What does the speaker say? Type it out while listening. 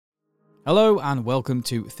Hello and welcome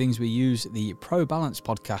to Things We Use, the Pro Balance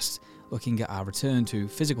podcast, looking at our return to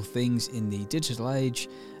physical things in the digital age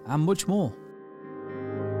and much more.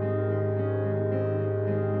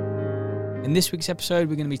 In this week's episode,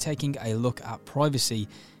 we're going to be taking a look at privacy.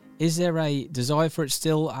 Is there a desire for it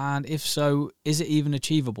still? And if so, is it even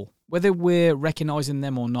achievable? Whether we're recognizing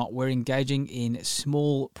them or not, we're engaging in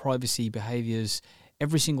small privacy behaviors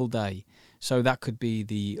every single day. So that could be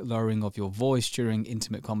the lowering of your voice during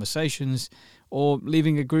intimate conversations, or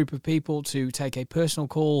leaving a group of people to take a personal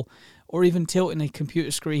call, or even tilting a computer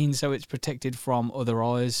screen so it's protected from other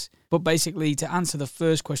eyes. But basically, to answer the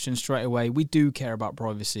first question straight away, we do care about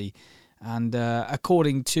privacy. And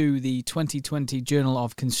according to the 2020 Journal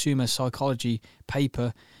of Consumer Psychology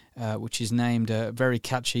paper, which is named very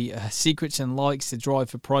catchy, Secrets and Likes, the Drive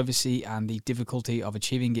for Privacy and the Difficulty of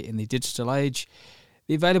Achieving It in the Digital Age,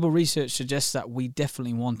 the available research suggests that we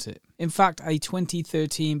definitely want it. In fact, a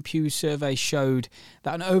 2013 Pew survey showed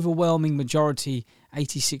that an overwhelming majority,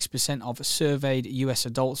 86% of surveyed US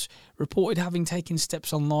adults, reported having taken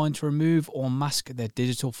steps online to remove or mask their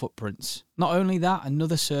digital footprints. Not only that,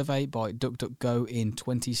 another survey by DuckDuckGo in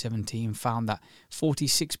 2017 found that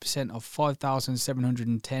 46% of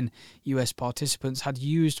 5,710 US participants had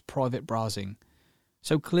used private browsing.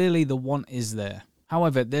 So clearly the want is there.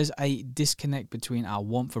 However, there's a disconnect between our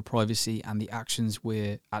want for privacy and the actions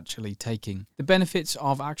we're actually taking. The benefits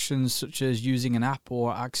of actions such as using an app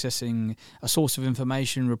or accessing a source of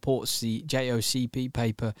information, reports the JOCP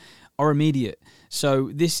paper, are immediate.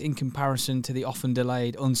 So this, in comparison to the often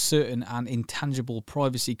delayed, uncertain and intangible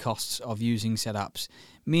privacy costs of using said apps,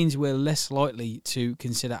 means we're less likely to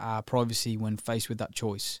consider our privacy when faced with that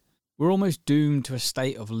choice. We're almost doomed to a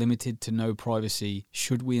state of limited to no privacy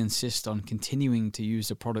should we insist on continuing to use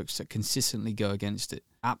the products that consistently go against it.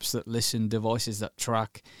 Apps that listen, devices that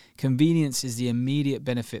track. Convenience is the immediate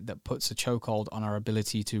benefit that puts a chokehold on our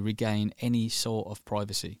ability to regain any sort of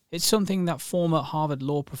privacy. It's something that former Harvard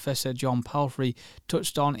law professor John Palfrey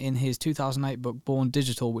touched on in his 2008 book Born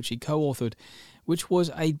Digital, which he co-authored, which was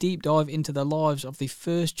a deep dive into the lives of the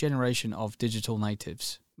first generation of digital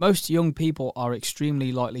natives. Most young people are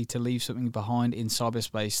extremely likely to leave something behind in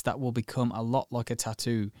cyberspace that will become a lot like a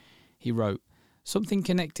tattoo, he wrote. Something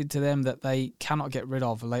connected to them that they cannot get rid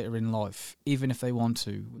of later in life, even if they want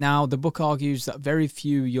to. Now, the book argues that very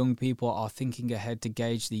few young people are thinking ahead to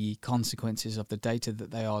gauge the consequences of the data that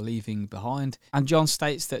they are leaving behind. And John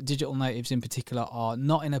states that digital natives in particular are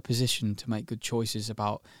not in a position to make good choices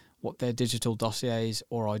about what their digital dossiers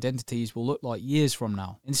or identities will look like years from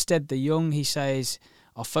now. Instead, the young, he says,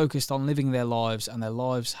 are focused on living their lives, and their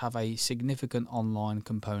lives have a significant online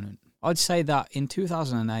component. I'd say that in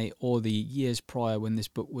 2008 or the years prior when this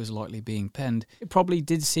book was likely being penned, it probably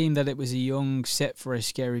did seem that it was a young set for a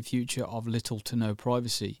scary future of little to no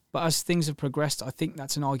privacy. But as things have progressed, I think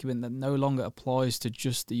that's an argument that no longer applies to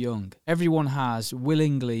just the young. Everyone has,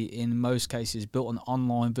 willingly in most cases, built an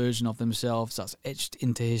online version of themselves that's etched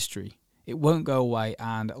into history. It won't go away,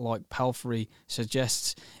 and like Palfrey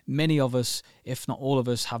suggests, many of us, if not all of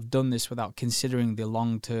us, have done this without considering the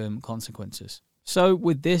long-term consequences. So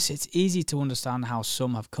with this, it's easy to understand how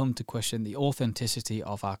some have come to question the authenticity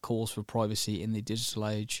of our calls for privacy in the digital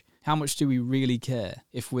age. How much do we really care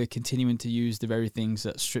if we're continuing to use the very things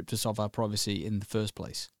that stripped us of our privacy in the first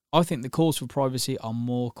place? I think the calls for privacy are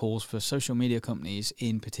more calls for social media companies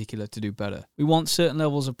in particular to do better. We want certain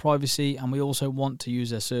levels of privacy, and we also want to use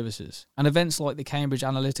their services. And events like the Cambridge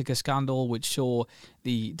Analytica scandal, which saw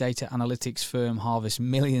the data analytics firm harvest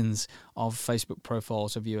millions of Facebook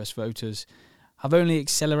profiles of US voters, have only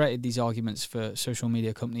accelerated these arguments for social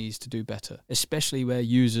media companies to do better, especially where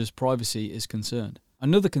users' privacy is concerned.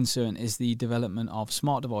 Another concern is the development of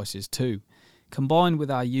smart devices too. Combined with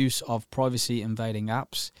our use of privacy-invading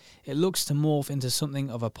apps, it looks to morph into something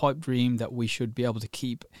of a pipe dream that we should be able to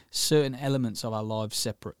keep certain elements of our lives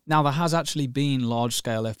separate. Now, there has actually been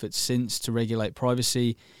large-scale efforts since to regulate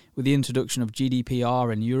privacy, with the introduction of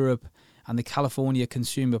GDPR in Europe and the California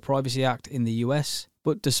Consumer Privacy Act in the US.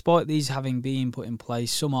 But despite these having been put in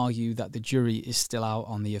place, some argue that the jury is still out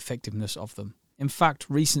on the effectiveness of them. In fact,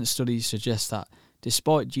 recent studies suggest that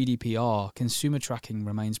despite GDPR, consumer tracking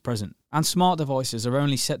remains present. And smart devices are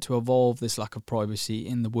only set to evolve this lack of privacy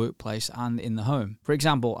in the workplace and in the home. For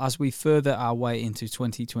example, as we further our way into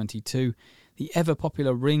 2022, the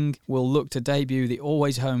ever-popular Ring will look to debut the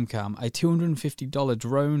Always Home Cam, a $250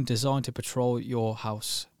 drone designed to patrol your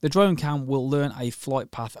house. The drone cam will learn a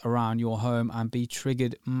flight path around your home and be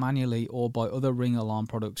triggered manually or by other Ring alarm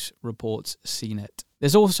products, reports CNET.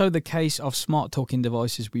 There's also the case of smart talking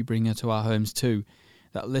devices we bring into our homes too.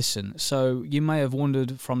 that listen. So you may have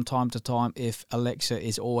wondered from time to time if Alexa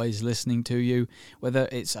is always listening to you, whether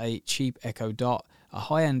it's a cheap Echo Dot, a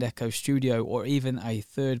high-end Echo Studio, or even a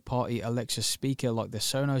third-party Alexa speaker like the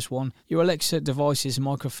Sonos one. Your Alexa device's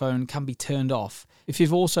microphone can be turned off. If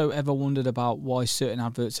you've also ever wondered about why certain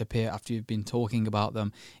adverts appear after you've been talking about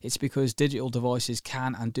them, it's because digital devices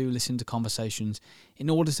can and do listen to conversations in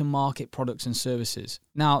order to market products and services.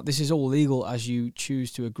 Now, this is all legal as you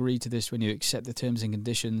choose to agree to this when you accept the terms and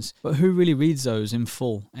conditions, but who really reads those in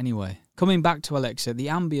full anyway? Coming back to Alexa,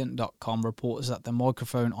 theambient.com reports that the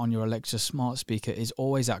microphone on your Alexa smart speaker is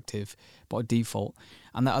always active by default,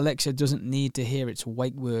 and that Alexa doesn't need to hear its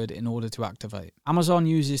wake word in order to activate. Amazon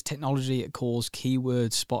uses technology it calls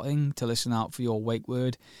keyword spotting to listen out for your wake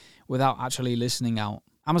word without actually listening out.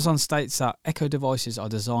 Amazon states that Echo devices are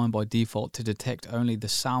designed by default to detect only the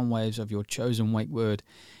sound waves of your chosen wake word,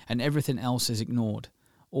 and everything else is ignored.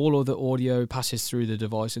 All other audio passes through the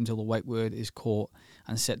device until the wake word is caught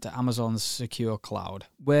and set to Amazon's secure cloud,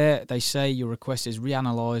 where they say your request is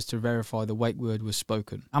reanalyzed to verify the wake word was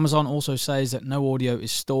spoken. Amazon also says that no audio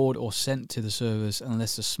is stored or sent to the servers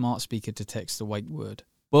unless the smart speaker detects the wake word.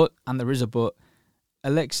 But, and there is a but,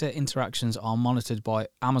 Alexa interactions are monitored by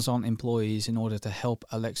Amazon employees in order to help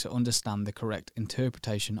Alexa understand the correct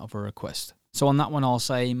interpretation of a request. So on that one I'll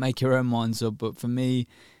say make your own minds up, but for me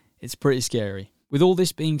it's pretty scary. With all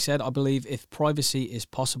this being said, I believe if privacy is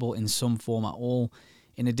possible in some form at all,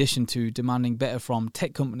 in addition to demanding better from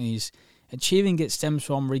tech companies, achieving it stems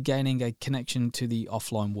from regaining a connection to the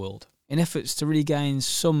offline world. In efforts to regain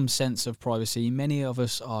some sense of privacy, many of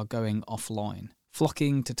us are going offline,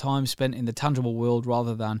 flocking to time spent in the tangible world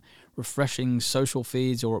rather than refreshing social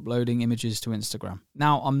feeds or uploading images to Instagram.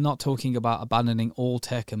 Now, I'm not talking about abandoning all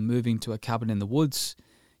tech and moving to a cabin in the woods.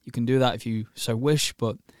 You can do that if you so wish,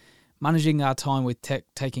 but managing our time with tech,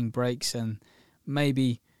 taking breaks, and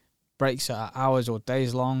maybe breaks that are hours or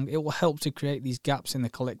days long, it will help to create these gaps in the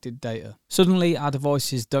collected data. Suddenly, our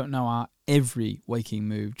devices don't know our every waking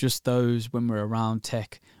move, just those when we're around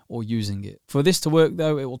tech or using it. For this to work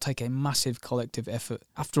though, it will take a massive collective effort.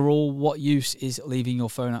 After all, what use is leaving your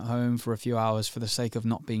phone at home for a few hours for the sake of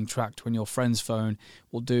not being tracked when your friend's phone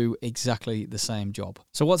will do exactly the same job?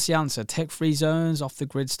 So what's the answer? Tech-free zones,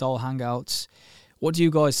 off-the-grid style hangouts? What do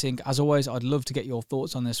you guys think? As always, I'd love to get your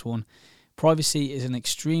thoughts on this one. Privacy is an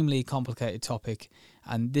extremely complicated topic,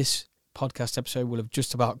 and this podcast episode will have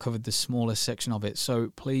just about covered the smallest section of it,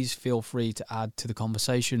 so please feel free to add to the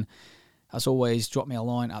conversation. As always, drop me a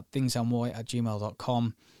line at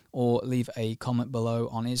thingsandwhy@gmail.com or leave a comment below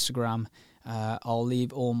on Instagram. I'll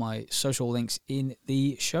leave all my social links in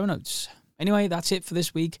the show notes. Anyway, that's it for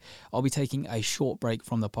this week. I'll be taking a short break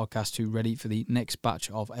from the podcast to ready for the next batch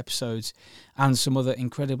of episodes and some other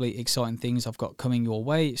incredibly exciting things I've got coming your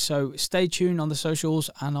way. So stay tuned on the socials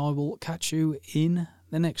and I will catch you in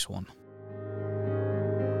the next one.